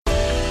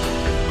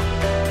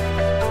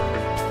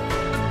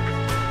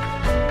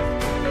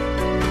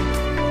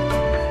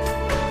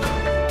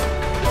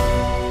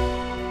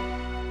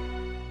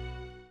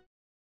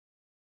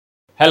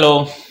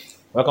Hello,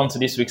 welcome to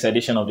this week's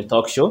edition of the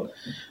talk show.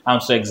 I'm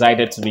so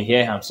excited to be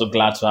here. I'm so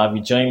glad to have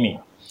you join me.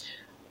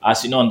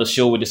 As you know, on the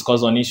show, we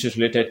discuss on issues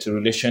related to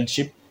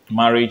relationship,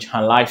 marriage,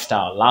 and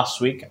lifestyle. Last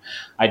week,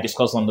 I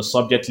discussed on the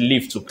subject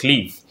live to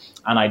cleave,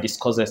 and I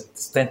discussed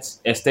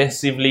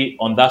extensively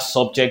on that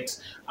subject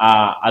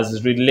as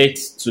it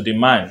relates to the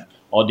man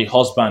or the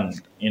husband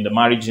in the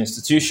marriage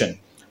institution.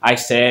 I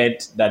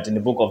said that in the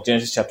book of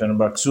Genesis, chapter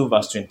number 2,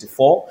 verse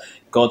 24,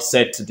 God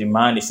said to the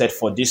man, He said,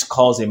 "For this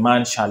cause a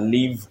man shall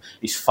leave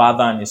his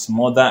father and his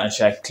mother and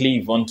shall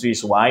cleave unto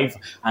his wife,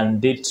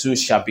 and they two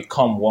shall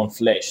become one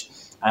flesh."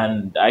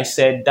 And I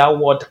said that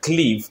word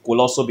cleave could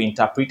also be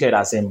interpreted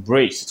as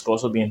embrace. It could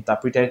also be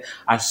interpreted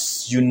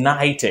as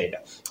united.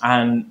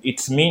 And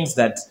it means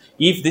that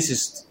if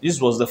this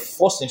was the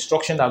first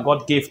instruction that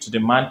God gave to the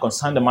man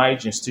concerning the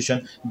marriage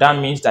institution, that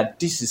means that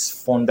this is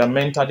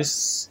fundamental.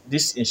 This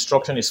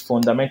instruction is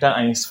fundamental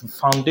and it's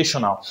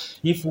foundational.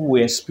 If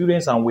we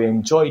experience and we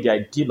enjoy the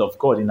ideal of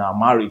God in our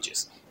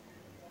marriages,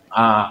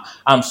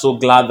 I'm so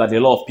glad that a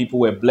lot of people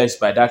were blessed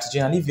by that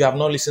teaching. And if you have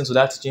not listened to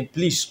that teaching,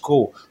 please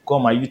go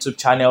on my YouTube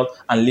channel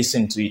and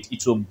listen to it.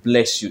 It will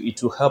bless you.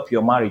 It will help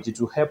your marriage. It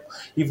will help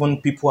even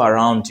people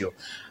around you.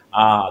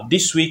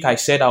 This week, I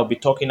said I'll be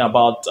talking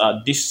about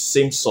this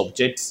same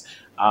subject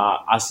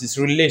as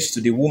it relates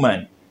to the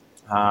woman.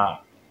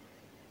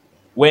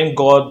 When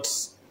God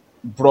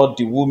brought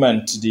the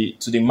woman to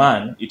the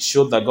man, it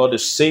showed that God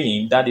is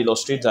saying, that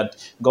illustrates that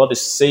God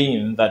is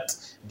saying that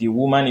the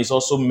woman is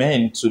also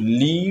meant to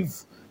leave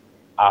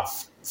her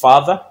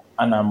father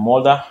and her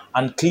mother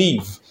and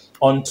cleave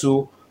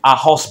unto her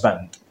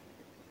husband.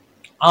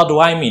 How do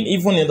I mean?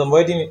 Even in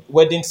the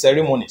wedding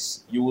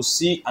ceremonies, you will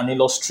see an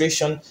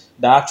illustration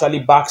that actually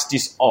backs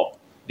this up.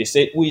 They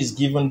say, who is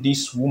given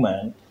this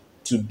woman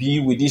to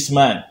be with this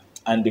man?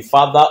 And the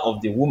father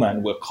of the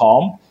woman will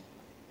come,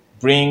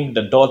 bring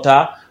the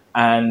daughter,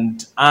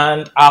 and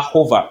hand her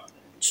over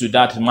to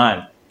that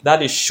man.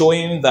 That is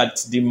showing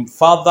that the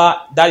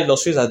father, that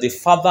illustrates that the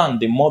father and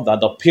the mother,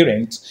 the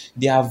parents,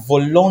 they are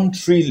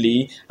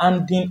voluntarily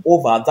handing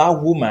over that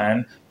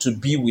woman to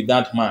be with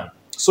that man.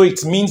 So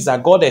it means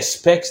that God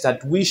expects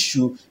that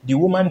the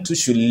woman too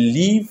should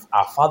leave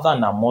her father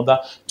and her mother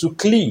to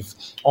cleave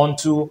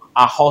unto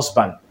her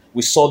husband.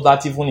 We saw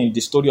that even in the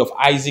story of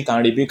Isaac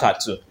and Rebekah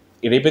too.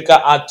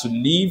 Rebekah had to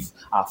leave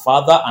her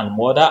father and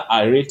mother,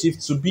 her relative,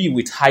 to be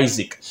with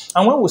Isaac.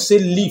 And when we say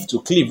leave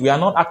to cleave, we are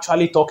not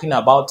actually talking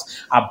about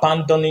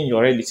abandoning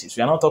your relatives.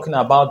 We are not talking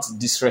about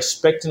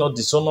disrespecting or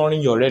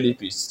dishonoring your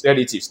relatives.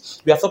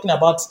 We are talking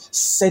about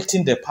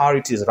setting the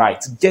priorities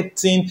right,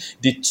 getting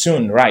the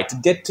tune right,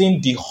 getting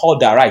the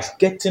order right,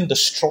 getting the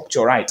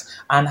structure right,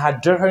 and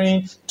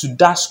adhering to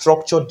that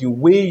structure the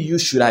way you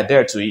should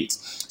adhere to it.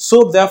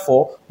 So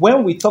therefore,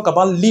 when we talk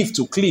about leave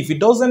to cleave, it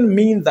doesn't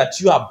mean that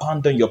you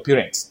abandon your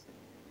parents.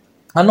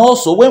 And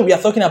also, when we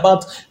are talking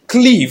about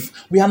cleave,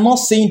 we are not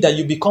saying that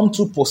you become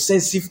too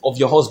possessive of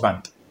your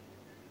husband.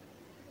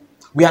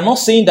 We are not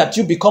saying that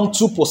you become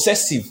too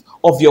possessive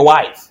of your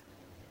wife.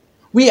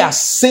 We are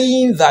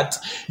saying that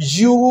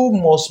you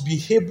must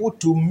be able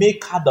to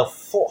make her the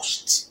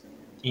first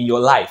in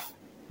your life.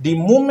 The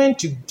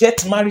moment you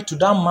get married to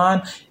that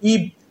man,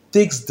 he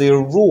takes the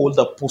role,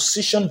 the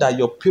position that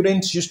your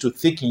parents used to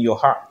take in your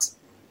heart.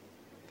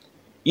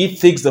 He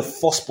takes the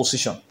first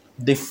position,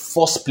 the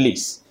first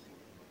place,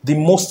 the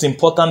most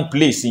important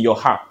place in your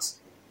heart.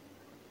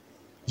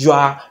 You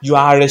are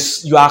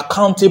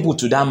accountable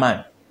to that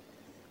man.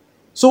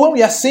 So when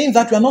we are saying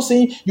that, we are not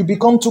saying you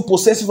become too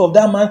possessive of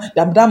that man,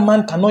 that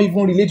man cannot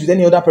even relate with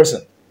any other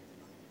person.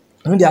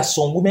 There are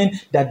some women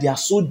that they are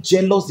so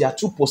jealous, they are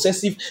too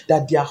possessive,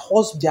 that their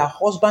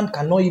husband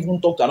cannot even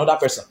talk to another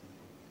person.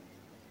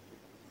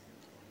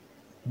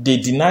 They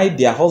deny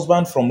their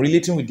husband from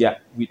relating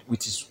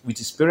with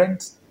his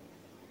parents.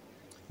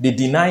 They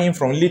deny him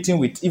from relating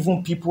with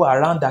even people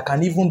around that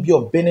can even be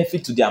of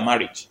benefit to their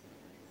marriage.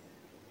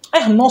 I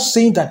am not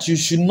saying that you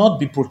should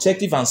not be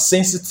protective and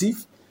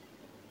sensitive,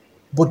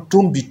 but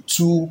don't be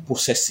too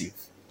possessive.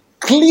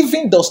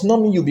 Cleaving does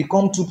not mean you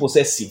become too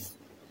possessive.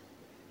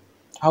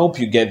 I hope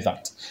you get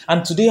that.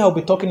 And today I'll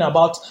be talking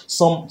about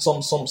some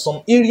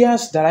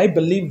areas that I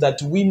believe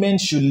that women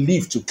should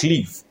live to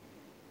cleave.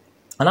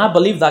 And I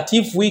believe that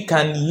if we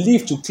can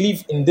live to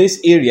cleave in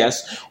these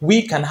areas,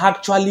 we can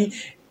actually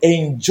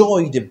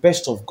enjoy the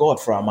best of God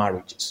for our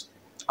marriages.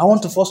 I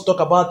want to first talk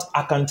about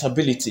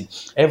accountability.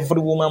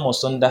 Every woman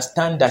must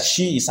understand that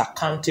she is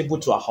accountable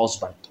to her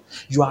husband.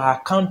 You are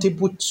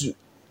accountable to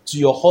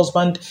your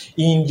husband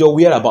in your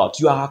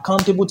whereabouts. You are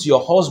accountable to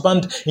your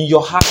husband in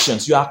your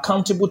actions. You are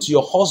accountable to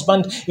your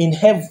husband in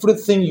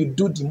everything you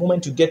do the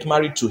moment you get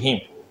married to him.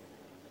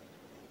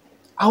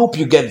 I hope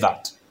you get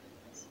that.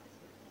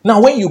 Now,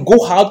 when you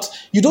go out,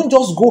 you don't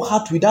just go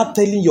out without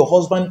telling your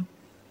husband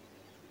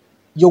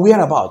your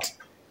whereabouts.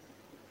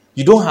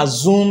 You don't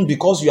assume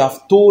because you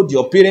have told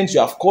your parents, you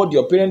have called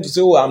your parents to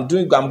say, "Oh, I'm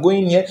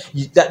going here."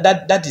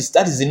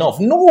 That is enough.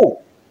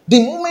 No.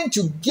 The moment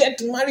you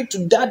get married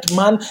to that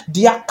man,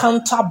 the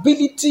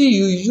accountability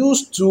you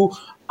used to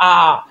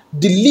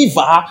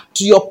deliver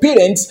to your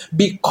parents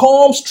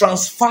becomes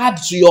transferred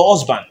to your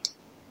husband.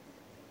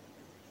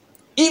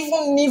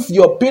 Even if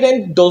your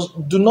parent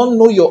do not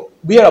know your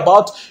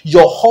whereabouts,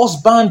 your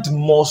husband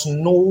must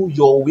know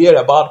your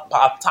whereabouts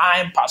per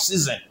time, per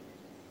season.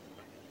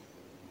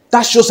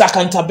 That shows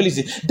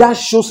accountability. That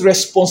shows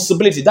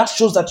responsibility. That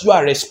shows that you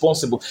are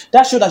responsible.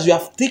 That shows that you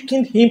have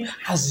taken him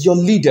as your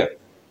leader.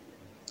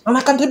 And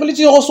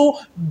accountability also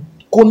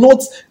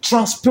connotes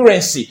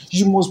transparency.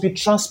 You must be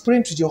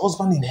transparent with your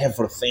husband in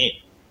everything.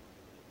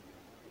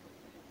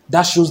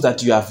 That shows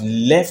that you have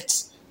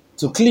left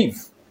to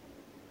cleave.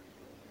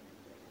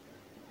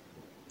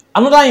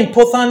 Another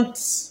important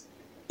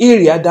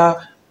area that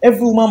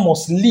every woman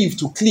must live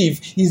to cleave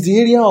is the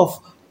area of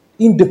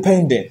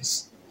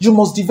independence. You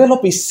must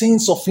develop a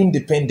sense of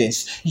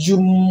independence.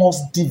 You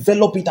must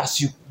develop it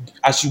as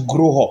you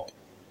grow up.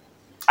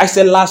 I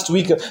said last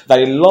week that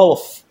a lot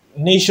of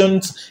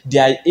nations,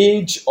 their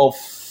age of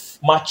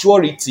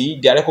maturity,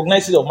 their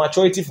recognized age of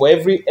maturity for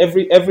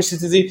every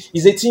citizen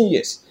is 18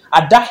 years.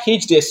 At that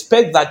age, they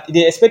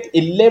expect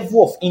a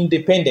level of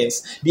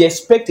independence. They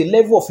expect a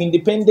level of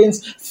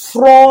independence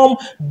from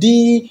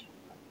the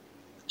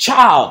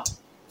child,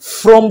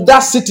 from that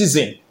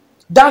citizen.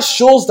 That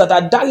shows that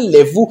at that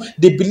level,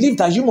 they believe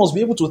that you must be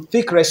able to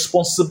take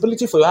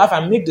responsibility for your life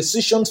and make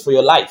decisions for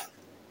your life.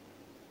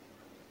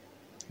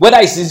 Whether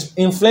it is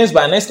influenced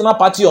by an external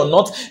party or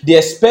not, they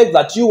expect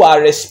that you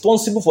are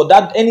responsible for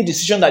that any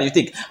decision that you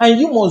take. And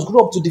you must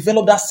grow up to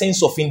develop that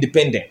sense of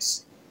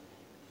independence.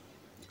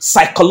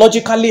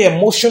 Psychologically,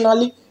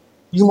 emotionally,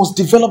 you must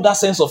develop that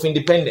sense of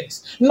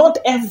independence. Not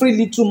every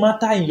little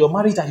matter in your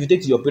marriage that you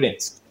take to your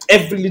parents.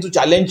 Every little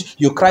challenge,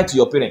 you cry to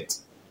your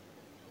parents.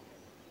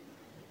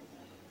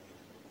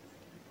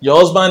 Your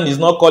husband is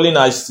not calling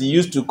as he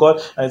used to call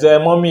and say,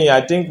 "Mommy,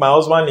 I think my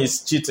husband is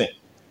cheating."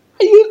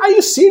 Are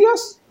you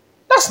serious?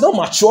 That's not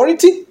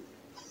maturity.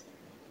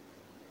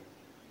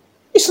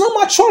 It's not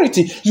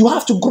maturity. You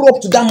have to grow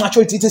up to that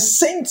maturity. It's a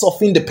sense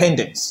of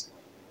independence.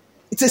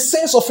 It's a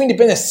sense of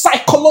independence,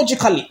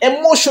 psychologically,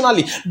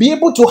 emotionally, be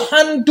able to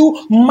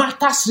handle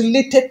matters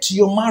related to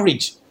your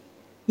marriage.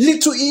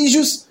 Little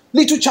issues,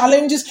 little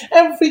challenges.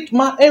 Every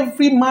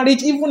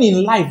marriage, even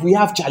in life, we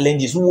have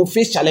challenges. We will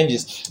face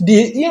challenges.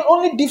 The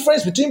only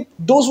difference between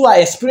those who are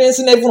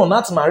experiencing heaven on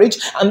earth marriage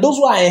and those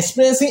who are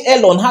experiencing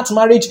hell on earth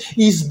marriage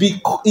is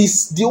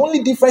the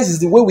only difference is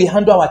the way we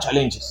handle our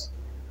challenges.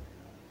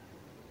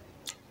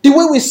 The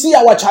way we see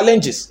our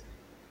challenges.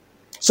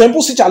 Some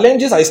people see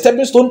challenges as a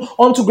stepping stone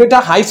onto greater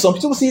heights. Some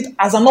people see it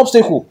as an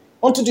obstacle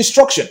onto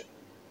destruction.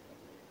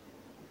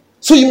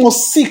 So you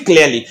must see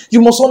clearly.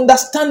 You must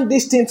understand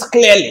these things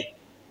clearly.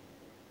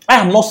 I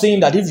am not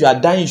saying that if you are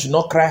dying, you should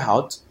not cry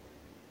out.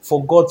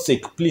 For God's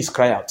sake, please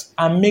cry out.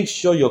 And make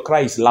sure your cry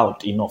is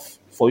loud enough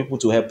for people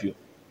to help you.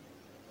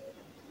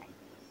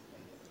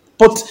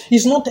 But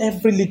it's not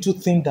every little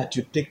thing that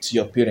you take to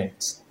your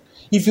parents.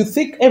 If you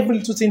take every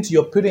little thing to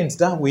your parents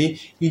that way,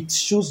 it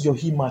shows your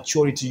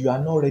immaturity. You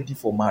are not ready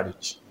for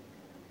marriage.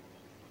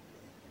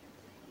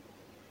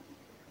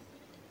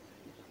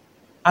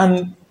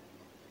 And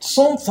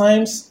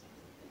sometimes,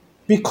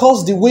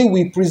 because the way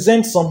we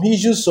present some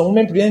issues, some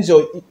women present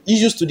your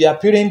issues to their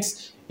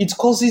parents, it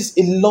causes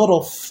a lot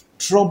of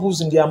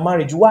troubles in their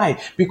marriage.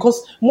 Why?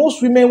 Because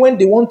most women, when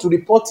they want to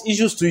report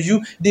issues to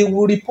you, they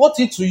will report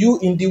it to you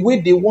in the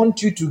way they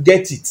want you to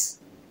get it.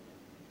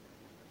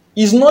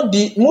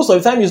 Most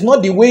of the time, it's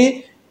not the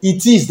way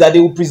it is that they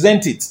will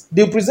present it.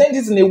 They will present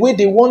it in a way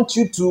they want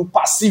you to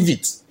perceive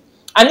it.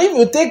 And if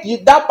you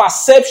take that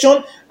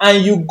perception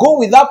and you go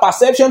with that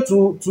perception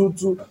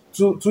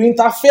to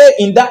interfere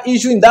in that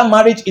issue, in that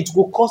marriage, it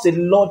will cause a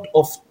lot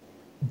of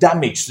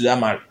damage to that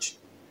marriage.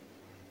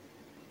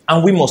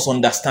 And we must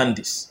understand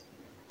this.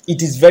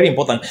 It is very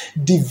important.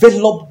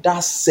 Develop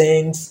that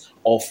sense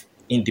of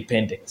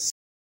independence.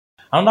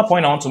 Another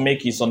point I want to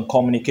make is on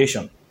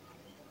communication.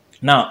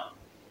 Now,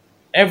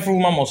 every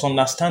woman must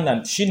understand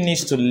that she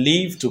needs to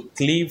live to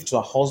cleave to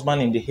her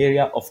husband in the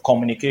area of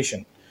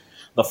communication.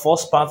 The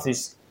first part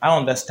is, I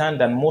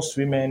understand that most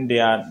women, they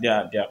are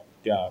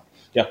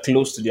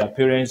close to their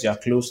parents, they are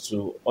close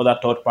to other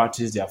third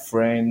parties, their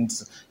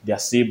friends, their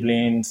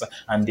siblings,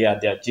 and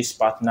their gist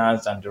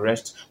partners and the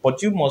rest.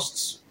 But you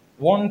must,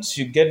 once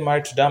you get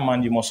married to that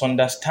man, you must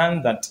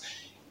understand that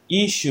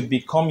he should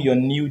become your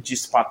new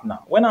gist partner.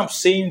 Why I'm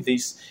saying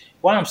this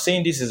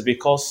is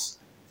because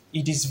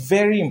it is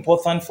very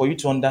important for you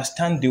to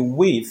understand the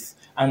weight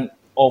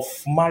of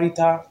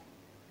marital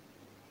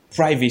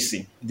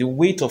privacy, the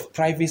weight of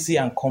privacy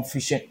and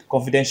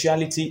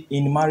confidentiality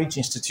in marriage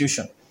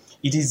institution.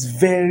 It is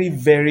very,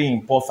 very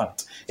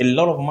important. A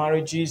lot of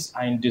marriages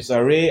are in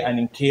disarray and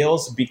in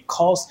chaos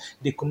because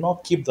they could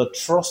not keep the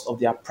trust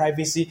of their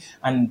privacy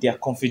and their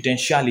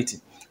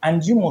confidentiality.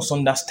 And you must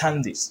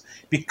understand this.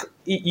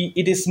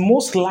 It is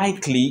most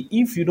likely,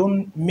 if you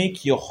don't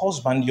make your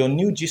husband your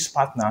new gist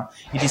partner,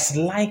 it is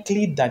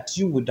likely that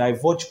you will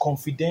divulge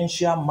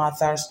confidential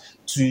matters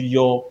to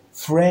your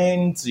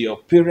friends, your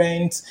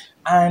parents,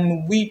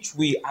 and which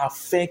will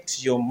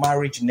affect your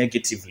marriage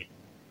negatively.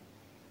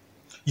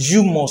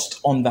 You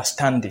must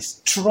understand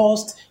this.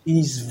 Trust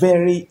is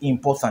very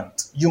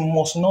important. You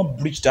must not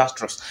breach that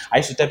trust. I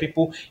used to tell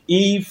people,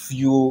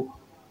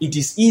 it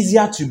is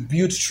easier to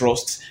build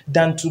trust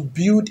than to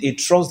build a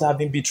trust that has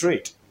been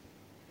betrayed.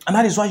 And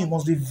that is why you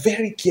must be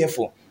very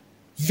careful.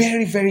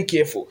 Very, very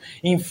careful.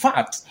 In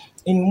fact,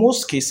 in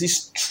most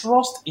cases,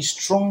 trust is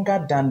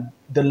stronger than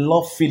the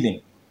love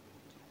feeling.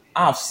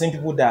 I've seen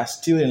people that are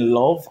still in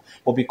love,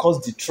 but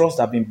because the trust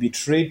have been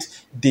betrayed,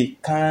 they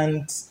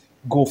can't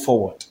go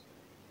forward.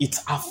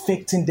 It's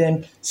affecting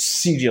them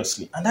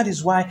seriously. And that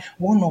is why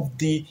one of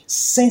the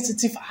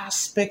sensitive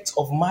aspects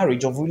of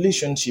marriage, of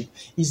relationship,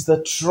 is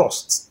the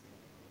trust.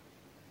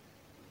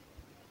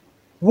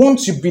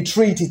 Once you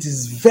betray it, it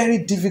is very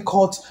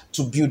difficult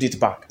to build it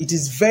back. It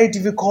is very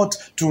difficult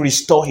to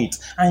restore it.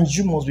 And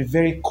you must be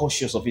very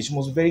cautious of it. You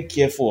must be very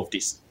careful of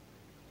this.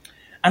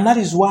 And that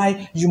is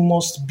why you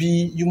must have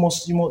you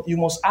must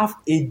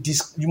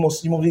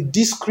be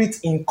discreet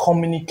in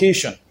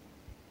communication.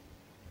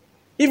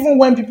 Even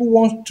when people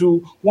want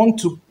to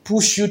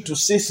push you to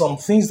say some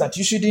things that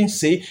you shouldn't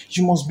say,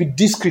 you must be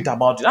discreet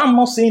about it. I'm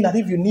not saying that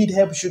if you need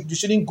help, you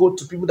shouldn't go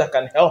to people that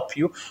can help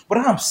you, but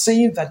I'm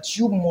saying that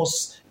you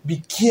must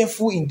be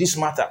careful in this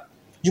matter.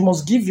 You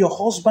must give your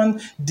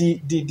husband the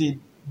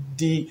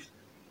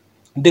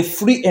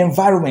free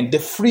environment, the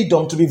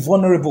freedom to be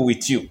vulnerable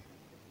with you.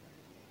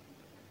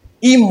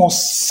 He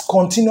must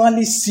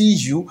continually see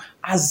you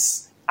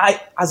as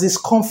his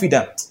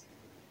confidant.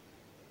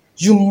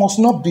 You must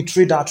not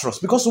betray that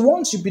trust, because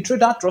once you betray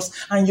that trust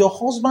and your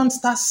husband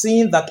starts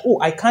saying that, oh,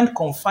 I can't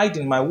confide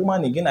in my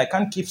woman again, I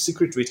can't keep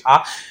secret with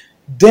her,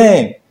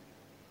 then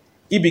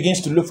he begins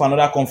to look for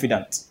another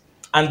confidant.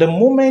 And the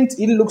moment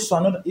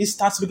he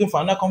starts looking for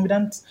another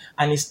confidant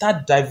and he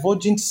starts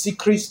divulging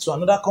secrets to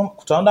another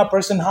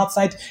person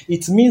outside,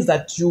 it means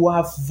that you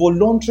have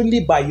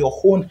voluntarily, by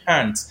your own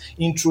hands,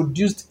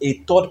 introduced a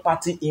third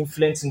party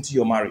influence into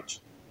your marriage.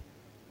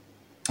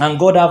 And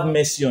God have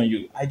mercy on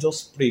you. I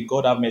just pray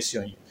God have mercy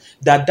on you.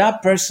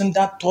 That person,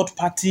 that third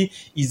party,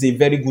 is a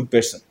very good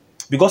person.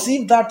 Because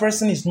if that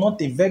person is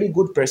not a very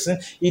good person,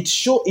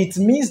 it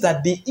means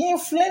that the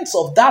influence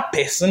of that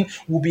person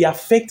will be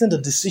affecting the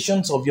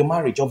decisions of your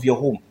marriage, of your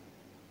home.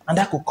 And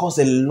that could cause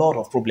a lot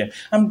of problem.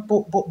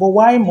 But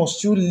why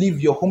must you leave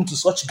your home to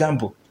such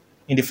gamble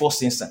in the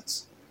first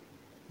instance?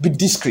 Be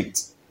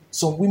discreet.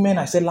 Some women,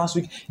 I said last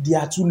week, they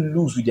are too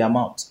loose with their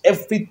mouth.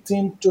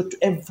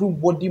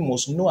 Everybody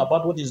must know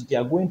about what they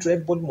are going through.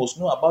 Everybody must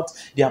know about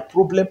their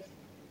problem.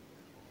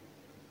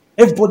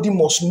 Everybody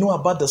must know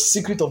about the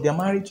secret of their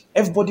marriage.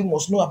 Everybody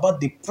must know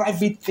about the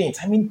private things.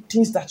 I mean,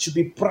 things that should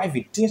be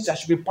private, things that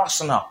should be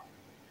personal.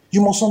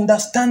 You must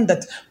understand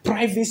that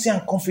privacy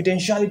and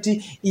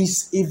confidentiality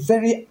is a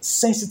very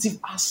sensitive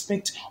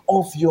aspect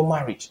of your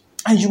marriage.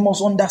 And you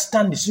must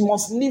understand this. You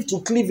must live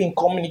to cleave in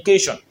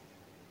communication.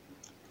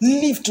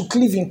 Live to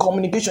cleave in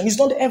communication. It's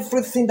not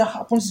everything that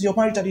happens in your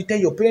marriage that you tell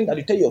your parents, that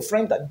you tell your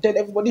friend, that you tell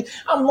everybody.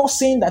 I'm not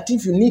saying that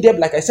if you need help,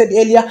 like I said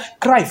earlier,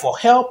 cry for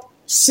help,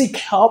 seek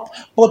help.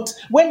 But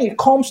when it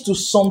comes to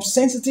some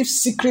sensitive,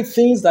 secret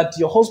things that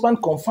your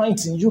husband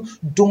confides in you,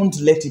 don't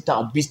let it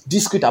out. Be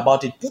discreet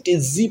about it. Put a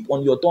zip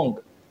on your tongue.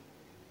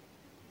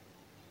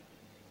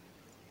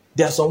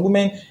 There are some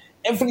women,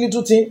 every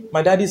little thing,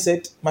 my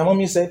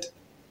mommy said,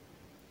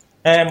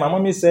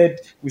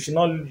 we should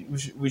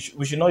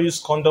not use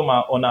condom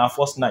on our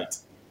first night.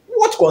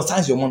 What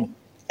concerns your mommy?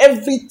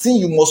 Everything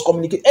you must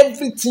communicate,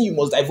 everything you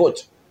must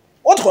divulge.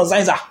 What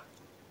concerns her?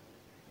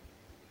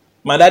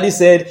 My daddy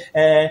said,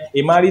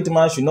 a married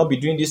man should not be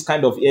doing this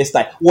kind of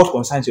hairstyle. What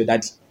concerns your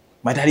daddy?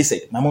 My daddy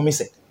said, my mommy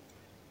said.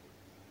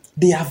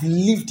 They have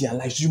lived their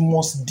lives. You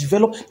must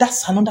develop.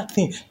 That's another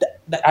thing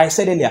that I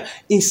said earlier,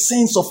 a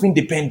sense of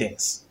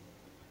independence.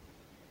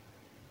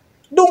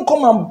 Don't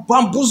come and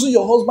bamboozle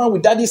your husband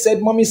with daddy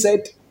said, mommy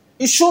said.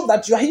 It shows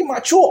that you are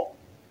immature.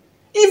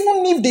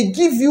 Even if they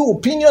give you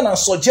opinion and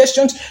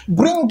suggestions,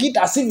 bring it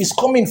as if it's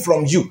coming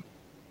from you.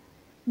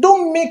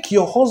 Don't make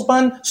your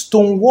husband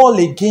stonewall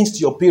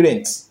against your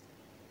parents.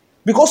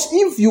 Because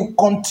if you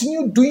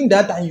continue doing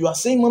that and you are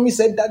saying, mommy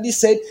said, daddy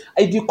said,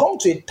 it will come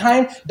to a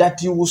time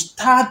that you will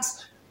start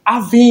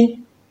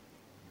having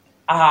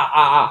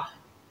a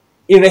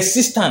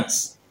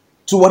resistance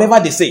to whatever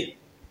they say.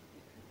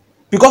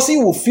 Because he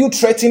will feel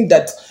threatened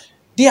that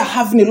they are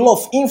having a lot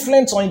of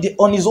influence on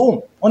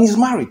his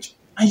marriage.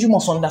 And you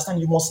must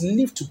understand, you must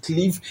live to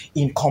cleave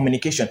in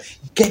communication.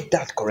 Get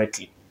that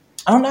correctly.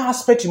 Another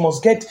aspect you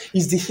must get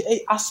is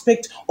the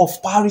aspect of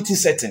priority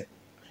setting.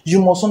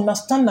 You must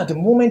understand that the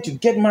moment you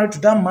get married to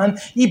that man,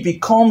 he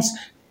becomes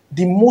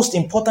the most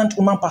important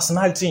human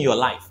personality in your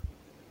life.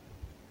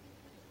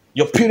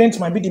 Your parents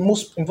might be the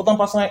most important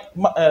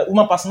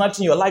human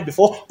personality in your life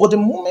before, but the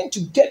moment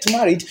you get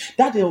married,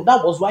 that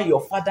was why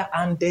your father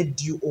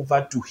handed you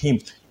over to him.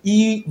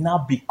 He now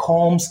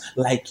becomes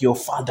like your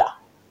father.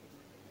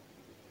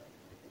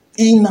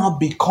 He now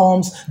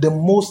becomes the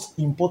most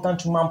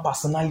important human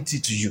personality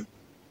to you.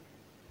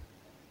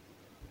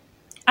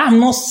 I'm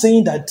not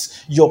saying that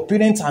your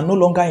parents are no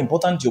longer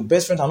important, your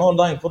best friends are no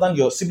longer important,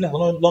 your siblings are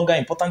no longer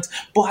important.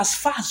 But as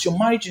far as your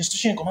marriage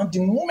institution is concerned, the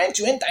moment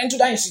you enter into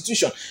that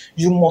institution,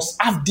 you must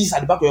have this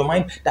at the back of your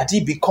mind that he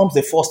becomes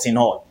the first in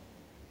all.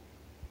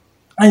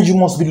 And you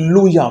must be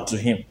loyal to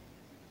him.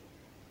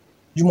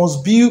 You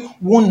must be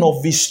one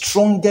of his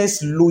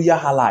strongest loyal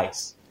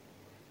allies.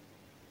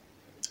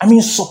 I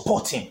mean,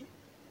 support him.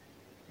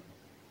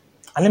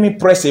 And let me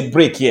press a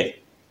break here.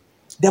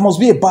 There must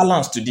be a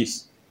balance to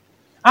this.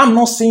 I'm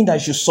not saying that you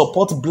should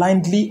support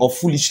blindly or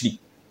foolishly,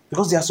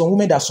 because there are some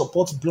women that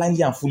support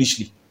blindly and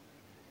foolishly.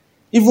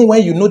 Even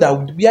when you know that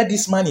where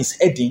this man is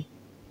heading,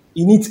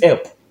 he needs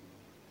help.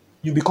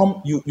 You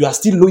are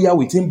still loyal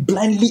with him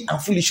blindly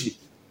and foolishly.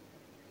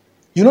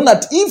 You know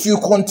that if you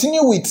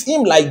continue with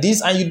him like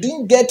this and you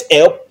didn't get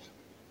help,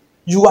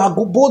 you are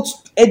both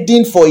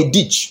heading for a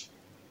ditch.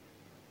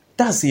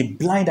 That's a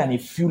blind and a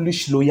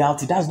foolish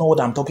loyalty. That's not what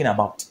I'm talking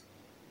about.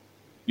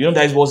 You know,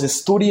 there was a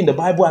story in the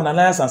Bible,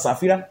 Ananias and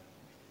Sapphira.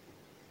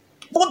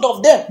 Both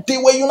of them, they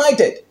were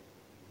united.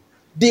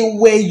 They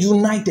were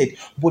united,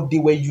 but they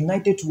were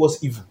united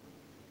towards evil.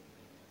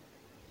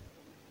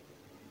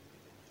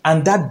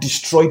 And that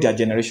destroyed their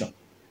generation.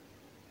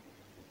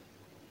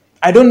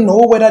 I don't know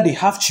whether they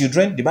have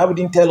children. The Bible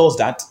didn't tell us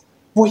that.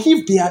 But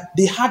if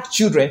they had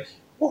children,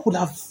 what would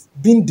have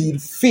been the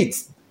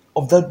fate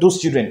of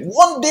those children?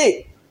 One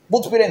day,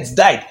 both parents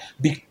died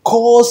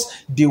because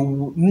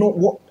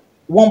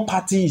one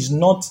party is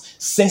not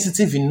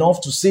sensitive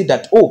enough to say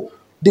that,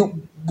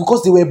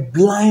 because they were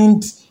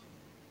blind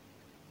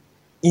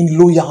in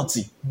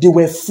loyalty. They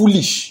were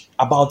foolish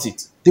about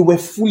it. They were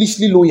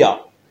foolishly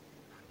loyal.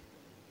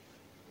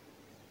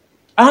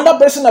 Another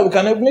person that we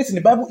can evaluate in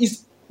the Bible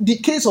is the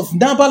case of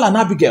Nabal and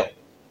Abigail.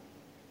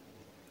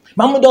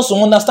 Mama does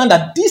understand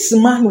that this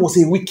man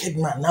was a wicked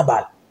man,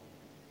 Nabal.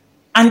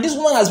 And this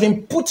woman has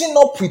been putting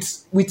up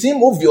with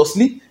him,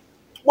 obviously.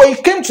 But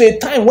it came to a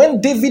time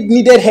when David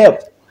needed help.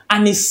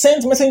 And he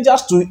sent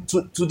messengers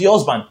to the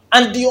husband.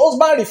 And the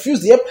husband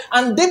refused the help.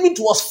 And David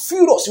was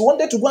furious. He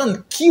wanted to go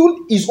and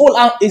kill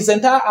his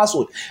entire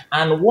household.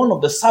 And one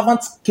of the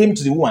servants came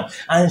to the woman.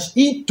 And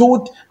he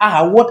told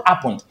her what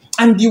happened.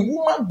 And the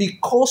woman,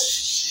 because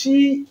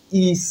she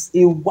is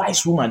a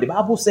wise woman, the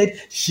Bible said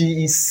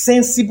she is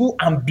sensible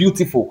and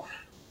beautiful.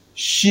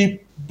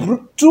 She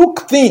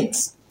took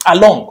things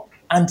along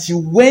and she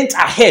went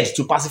ahead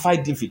to pacify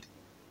David.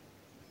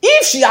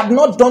 If she had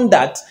not done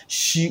that,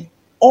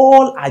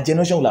 all her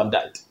generation will have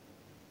died.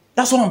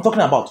 That's what I'm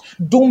talking about.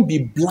 Don't be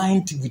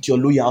blind with your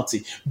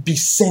loyalty. Be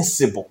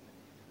sensible.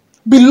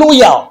 Be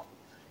loyal.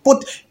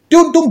 But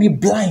don't be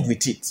blind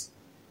with it.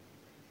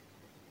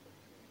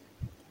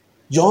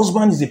 Your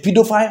husband is a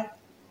pedophile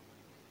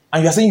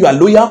and you are saying you are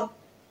loyal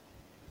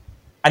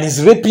and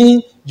he's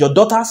raping your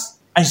daughters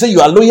and you say you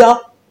are loyal.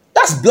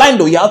 That's blind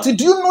loyalty.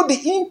 Do you know the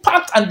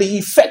impact and the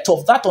effect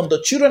of that on the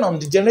children, on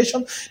the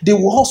generation they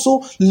will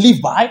also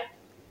live by?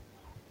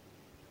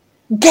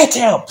 Get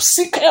help.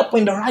 Seek help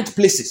in the right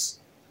places.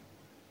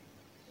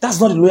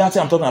 That's not the loyalty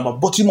I'm talking about.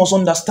 But you must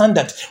understand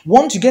that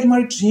once you get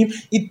married to him,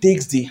 it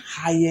takes the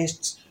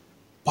highest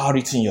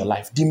priority in your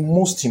life. The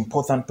most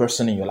important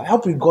person in your life. I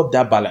hope we got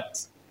that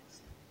balance.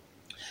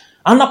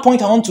 Another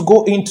point I want to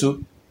go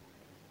into,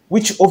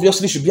 which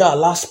obviously should be our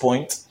last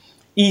point,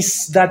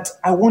 is that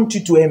I want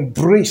you to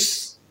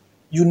embrace.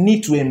 You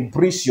need to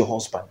embrace your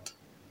husband.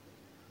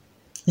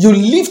 You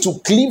live to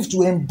cleave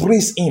to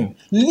embrace him.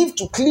 Live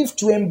to cleave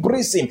to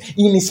embrace him.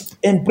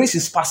 Embrace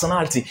his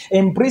personality.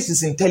 Embrace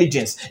his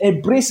intelligence.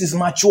 Embrace his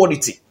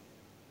maturity.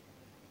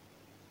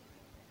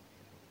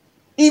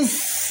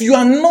 If you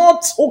are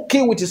not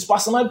okay with his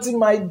personality,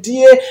 my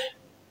dear,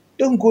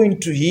 don't go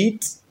into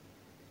it.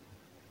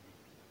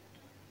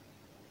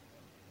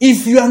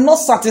 If you are not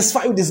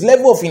satisfied with his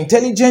level of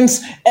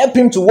intelligence, help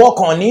him to work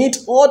on it,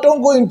 or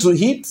don't go into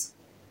it.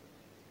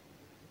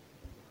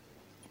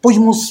 But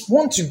you must,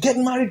 once you get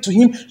married to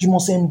him, you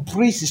must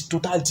embrace his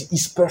totality,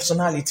 his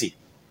personality.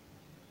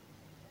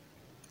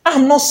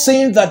 I'm not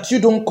saying that you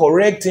don't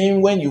correct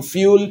him when you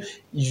feel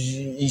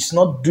he's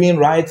not doing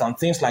right and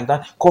things like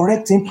that.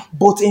 Correct him,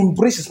 but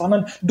embrace his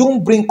personality.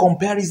 Don't bring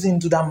comparison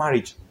to that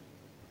marriage.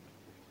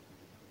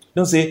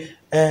 Don't say,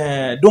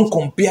 don't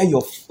compare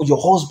your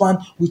husband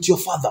with your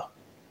father.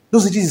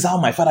 Don't say, this is how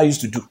my father used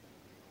to do.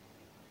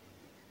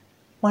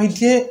 My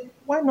dear,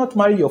 why not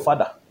marry your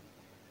father?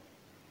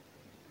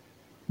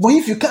 But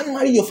if you can't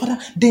marry your father,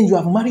 then you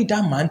have married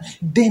that man,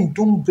 then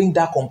don't bring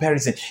that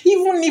comparison.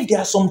 Even if there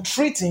are some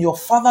traits in your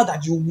father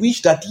that you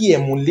wish that he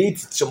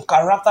emulates, some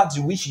characters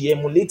you wish he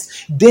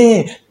emulates,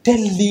 then tell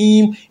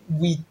him,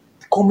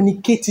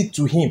 communicate it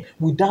to him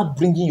without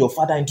bringing your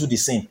father into the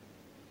scene.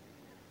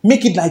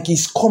 Make it like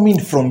he's coming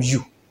from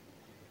you.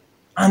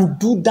 And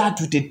do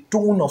that with a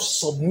tone of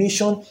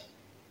submission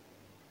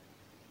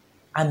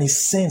and a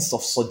sense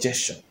of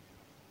suggestion.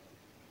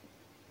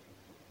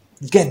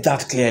 Get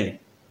that clearly.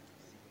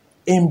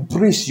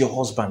 Embrace your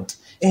husband.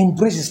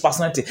 Embrace his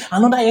personality.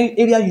 Another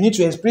area you need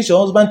to embrace your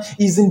husband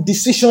is in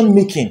decision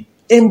making.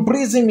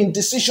 Embrace him in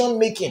decision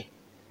making.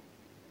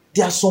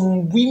 There are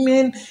some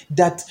women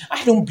that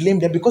I don't blame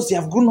them because they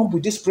have grown up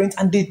with these parents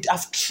and they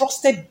have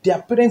trusted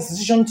their parents'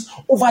 decisions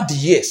over the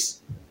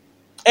years.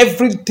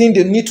 Everything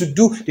they need to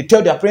do, they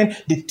tell their parent,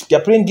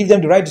 their parent give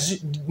them the right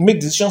decision,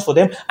 make decisions for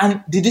them,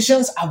 and the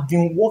decisions have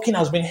been working,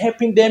 has been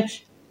helping them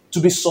to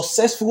be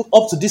successful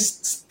up to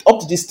this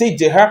stage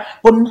they are.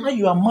 But now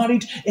you are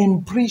married,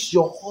 embrace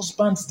your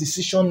husband's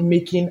decision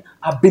making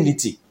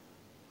ability.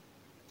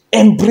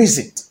 Embrace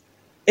it.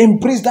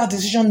 Embrace that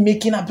decision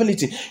making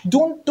ability.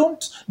 Don't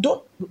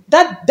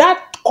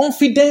that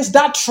confidence,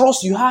 that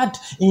trust you had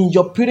in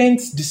your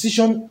parents'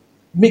 decision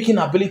making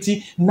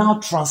ability, now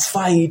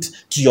transfer it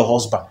to your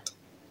husband.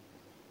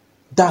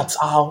 That's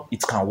how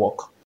it can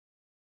work.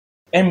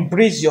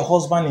 Embrace your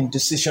husband in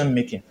decision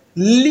making.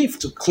 Live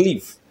to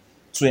cleave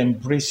to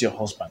embrace your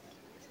husband.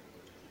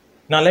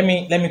 Now let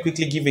me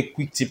quickly give a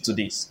quick tip to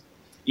this.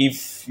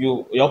 If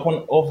you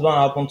often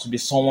happen to be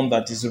someone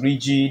that is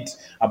rigid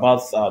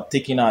about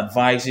taking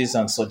advices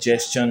and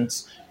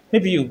suggestions,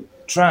 maybe you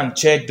try and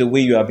check the way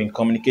you have been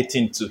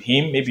communicating to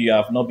him. Maybe you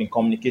have not been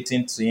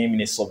communicating to him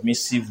in a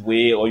submissive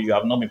way, or you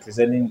have not been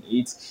presenting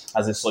it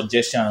as a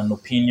suggestion and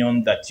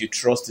opinion that you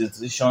trust his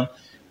decision,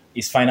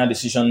 his final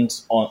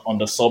decisions on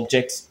the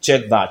subject.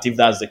 Check that if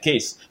that's the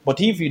case.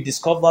 But if you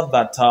discover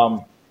that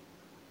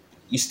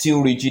is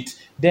still rigid,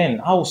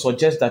 then I would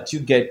suggest that you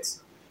get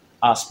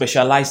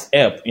specialized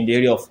help in the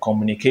area of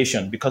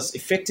communication, because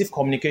effective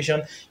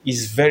communication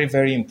is very,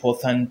 very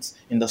important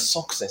in the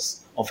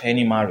success of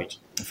any marriage.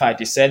 In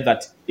fact, it said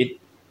that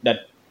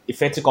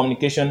effective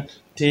communication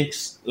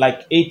takes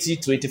like 80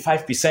 to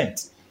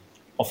 85%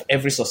 of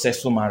every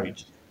successful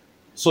marriage.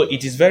 So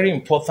it is very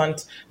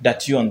important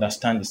that you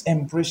understand this.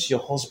 Embrace your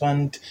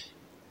husband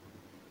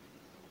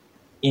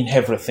in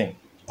everything: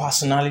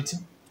 personality,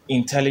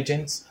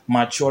 intelligence,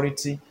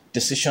 maturity,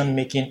 decision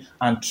making,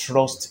 and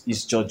trust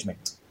his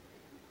judgment.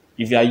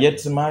 If you are yet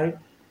to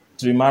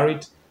be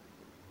married,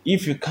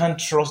 if you can't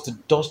trust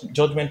the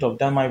judgment of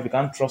that man, if you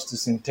can't trust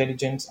his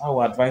intelligence, I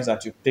would advise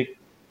that you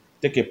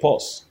take a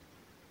pause.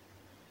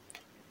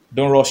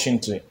 Don't rush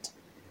into it.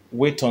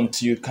 Wait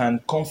until you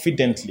can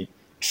confidently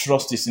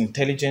trust his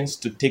intelligence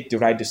to take the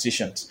right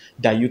decisions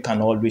that you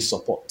can always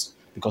support.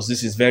 Because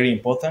this is very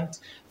important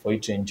for you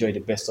to enjoy the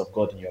best of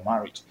God in your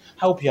marriage.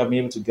 I hope you have been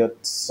able to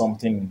get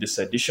something in this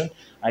edition.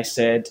 I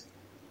said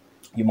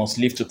you must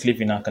live to cleave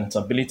in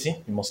accountability.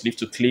 You must live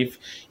to cleave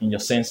in your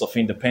sense of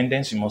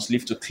independence. You must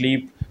live to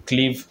cleave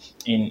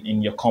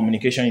in your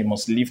communication. You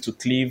must live to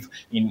cleave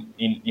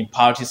in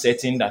party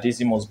setting. That is,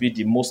 it must be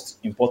the most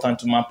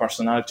important human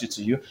personality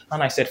to you.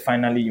 And I said,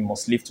 finally, you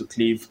must live to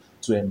cleave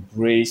to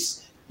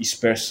embrace his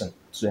person,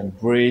 to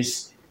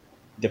embrace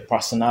the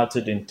personality,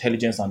 the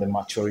intelligence, and the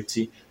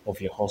maturity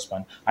of your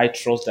husband. I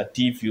trust that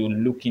if you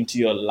look into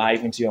your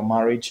life, into your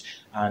marriage,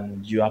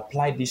 and you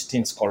apply these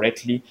things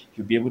correctly,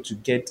 you'll be able to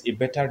get a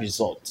better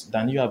result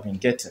than you have been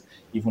getting,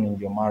 even in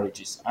your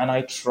marriages. And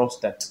I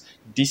trust that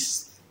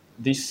this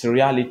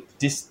reality,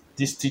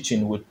 this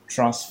teaching will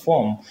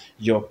transform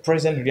your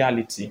present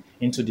reality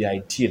into the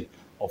ideal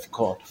of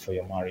God for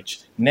your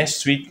marriage.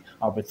 Next week,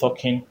 I'll be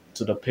talking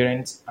to the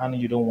parents, and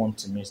you don't want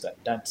to miss that.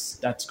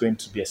 That's going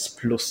to be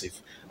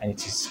explosive, and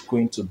it is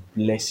going to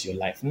bless your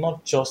life,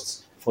 not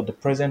just for the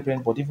present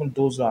parent, but even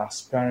those who are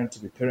aspiring to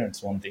be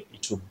parents one day.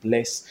 It will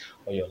bless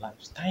all your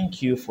lives.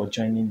 Thank you for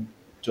tuning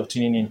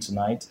in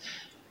tonight.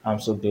 I'm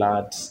so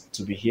glad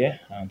to be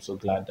here. I'm so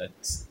glad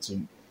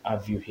to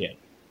have you here.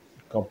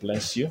 God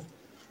bless you,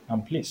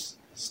 and please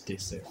stay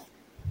safe.